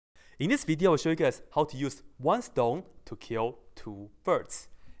In this video, I will show you guys how to use one stone to kill two birds.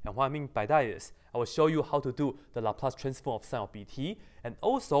 And what I mean by that is, I will show you how to do the Laplace transform of sine of bt and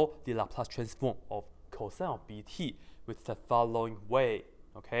also the Laplace transform of cosine of bt with the following way,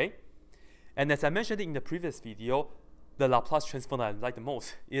 okay? And as I mentioned in the previous video, the Laplace transform that I like the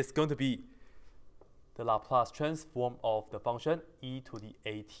most is going to be the Laplace transform of the function e to the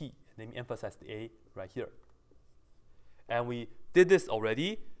at. Let me emphasize the a right here. And we did this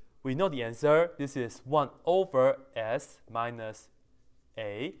already. We know the answer. This is 1 over s minus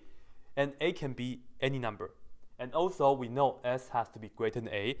a. And a can be any number. And also, we know s has to be greater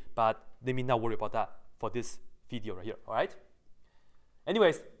than a, but let me not worry about that for this video right here, all right?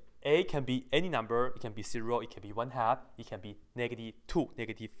 Anyways, a can be any number. It can be 0, it can be 1/2, it can be -2,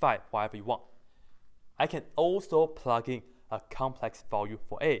 -5, whatever you want. I can also plug in a complex value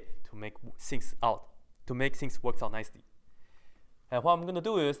for a to make things work out nicely. And what I'm going to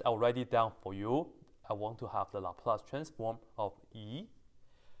do is I'll write it down for you. I want to have the Laplace transform of e.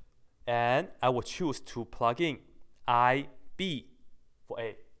 And I will choose to plug in IB for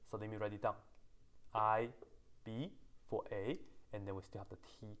a. So let me write it down. IB for a. And then we still have the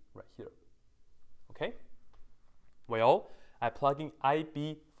t right here. Okay? Well, I plug in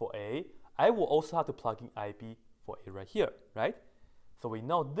IB for a. I will also have to plug in IB for a right here, right? So we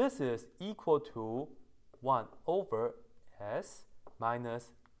know this is equal to 1 over s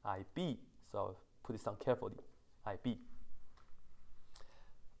minus IB. So put this down carefully, IB.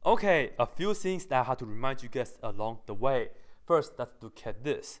 Okay, a few things that I have to remind you guys along the way. First, let's look at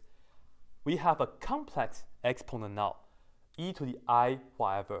this. We have a complex exponent now, e to the I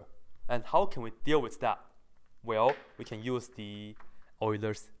whatever. And how can we deal with that? Well, we can use the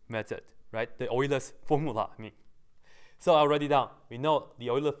Euler's method, right? The Euler's formula, I mean. So I'll write it down. We know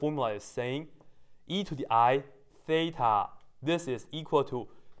the Euler formula is saying e to the I theta. This is equal to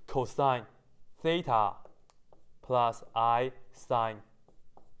cosine theta plus I sine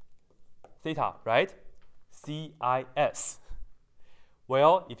theta, right? CIS.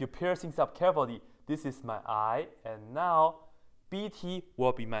 Well, if you pair things up carefully, this is my I, and now BT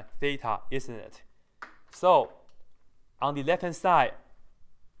will be my theta, isn't it? So, on the left-hand side,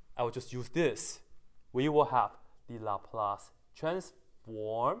 I will just use this. We will have the Laplace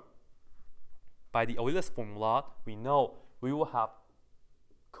transform. By the Euler's formula, we know we will have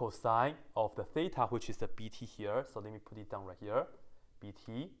cosine of the theta, which is the BT here. So let me put it down right here,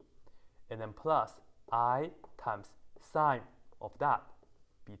 BT. And then plus I times sine of that,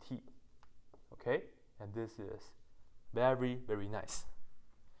 BT. Okay? And this is very, very nice.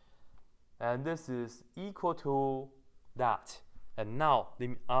 And this is equal to that. And now, let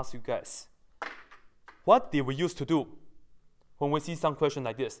me ask you guys, what did we used to do when we see some question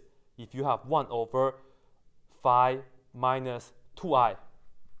like this? If you have 1 over 5 minus 2i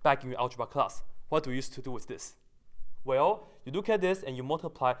back in your algebra class, what do we used to do with this? Well, you look at this and you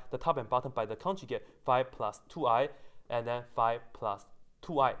multiply the top and bottom by the conjugate, 5 plus 2i, and then 5 plus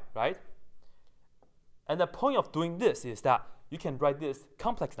 2i, right? And the point of doing this is that you can write this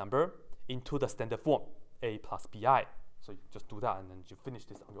complex number into the standard form, a plus bi. So you just do that and then you finish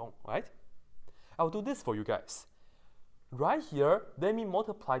this on your own, right? I'll do this for you guys. Right here, let me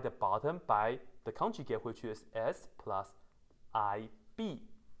multiply the bottom by the conjugate, which is s plus ib.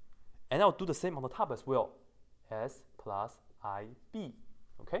 And I'll do the same on the top as well, s plus ib,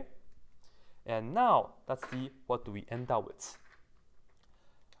 okay? And now, let's see what do we end up with.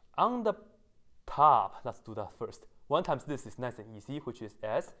 On the top, let's do that first. 1 times this is nice and easy, which is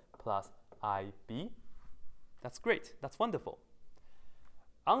s plus ib. That's great, that's wonderful.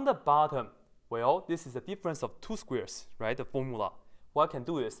 On the bottom, well, this is the difference of 2 squares, right? The formula. What I can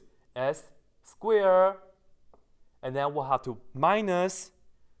do is s square, and then we'll have to minus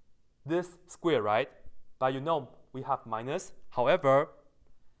this square, right? But you know we have minus. However,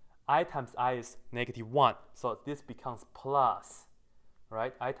 I times I is -1, so this becomes plus,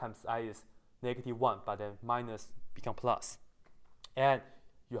 right? I times I is -1, but then minus become plus. And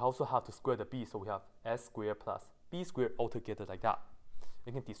you also have to square the b, so we have s squared plus b squared altogether like that.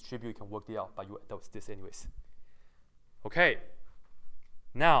 You can distribute, you can work it out, but you end up with this anyways. Okay.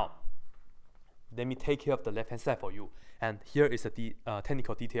 Now, let me take care of the left-hand side for you. And here is a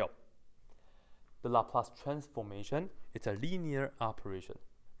technical detail. The Laplace transformation is a linear operation.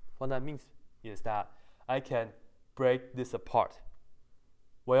 What that means is that I can break this apart.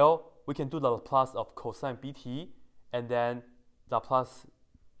 Well, we can do the Laplace of cosine bt and then Laplace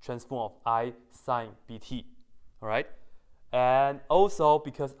transform of I sine bt. All right? And also,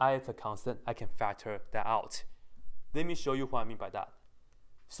 because I is a constant, I can factor that out. Let me show you what I mean by that.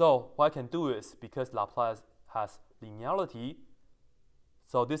 So what I can do is, because Laplace has linearity,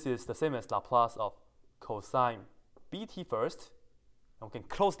 So this is the same as Laplace of cosine bt first. And we can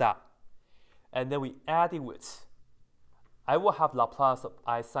close that. And then we add it with, I will have Laplace of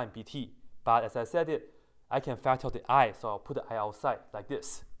I sine bt. But as I said it, I can factor the I, so I'll put the I outside like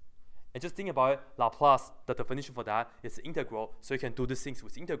this. And just think about it, Laplace, the definition for that is integral, so you can do these things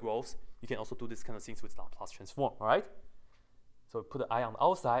with integrals. You can also do this kind of things with Laplace transform, all right? So put the I on the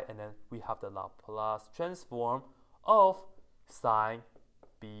outside, and then we have the Laplace transform of sine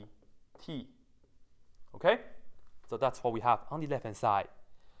bt. Okay? So that's what we have on the left-hand side.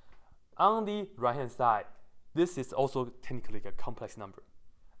 On the right-hand side, this is also technically a complex number.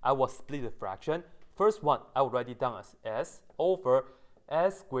 I will split the fraction. First one, I will write it down as s over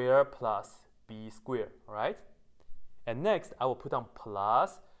s squared plus b squared, all right? And next, I will put down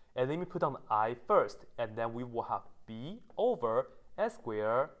plus, and let me put down the I first, and then we will have b over s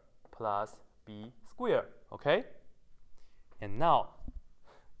squared plus b squared, okay? And now,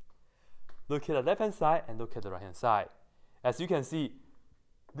 look at the left-hand side and look at the right-hand side. As you can see,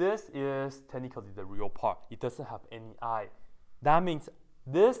 this is technically the real part. It doesn't have any I. That means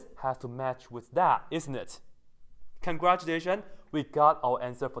this has to match with that, isn't it? Congratulations, we got our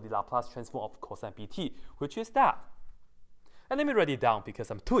answer for the Laplace transform of cosine bt, which is that. And let me write it down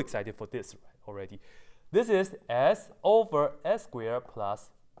because I'm too excited for this already. This is s over s squared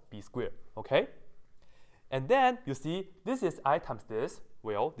plus b squared, okay? And then you see, this is I times this.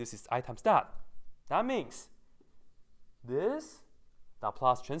 Well, this is I times that. That means this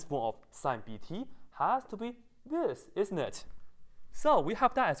Laplace transform of sine bt has to be this, isn't it? So we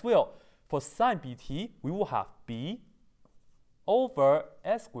have that as well. For sine bt, we will have b over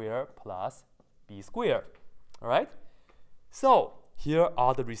s squared plus b squared. All right? So here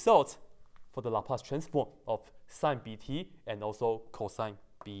are the results for the Laplace transform of sine bt and also cosine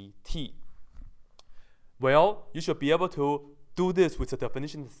bt. Well, you should be able to do this with the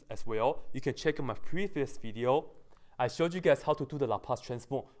definitions as well. You can check out my previous video. I showed you guys how to do the Laplace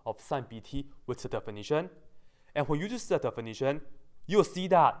transform of sine bt with the definition. And when you use the definition, you'll see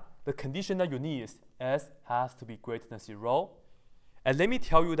that the condition that you need is s has to be greater than 0. And let me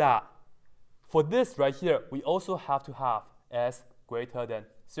tell you that for this right here, we also have to have s greater than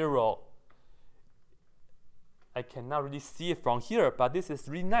 0. I cannot really see it from here, but this is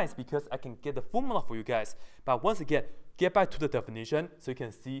really nice because I can get the formula for you guys. But once again, get back to the definition so you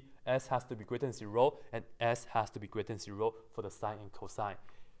can see s has to be greater than 0 and s has to be greater than 0 for the sine and cosine.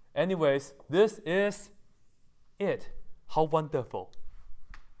 Anyways, this is it. How wonderful.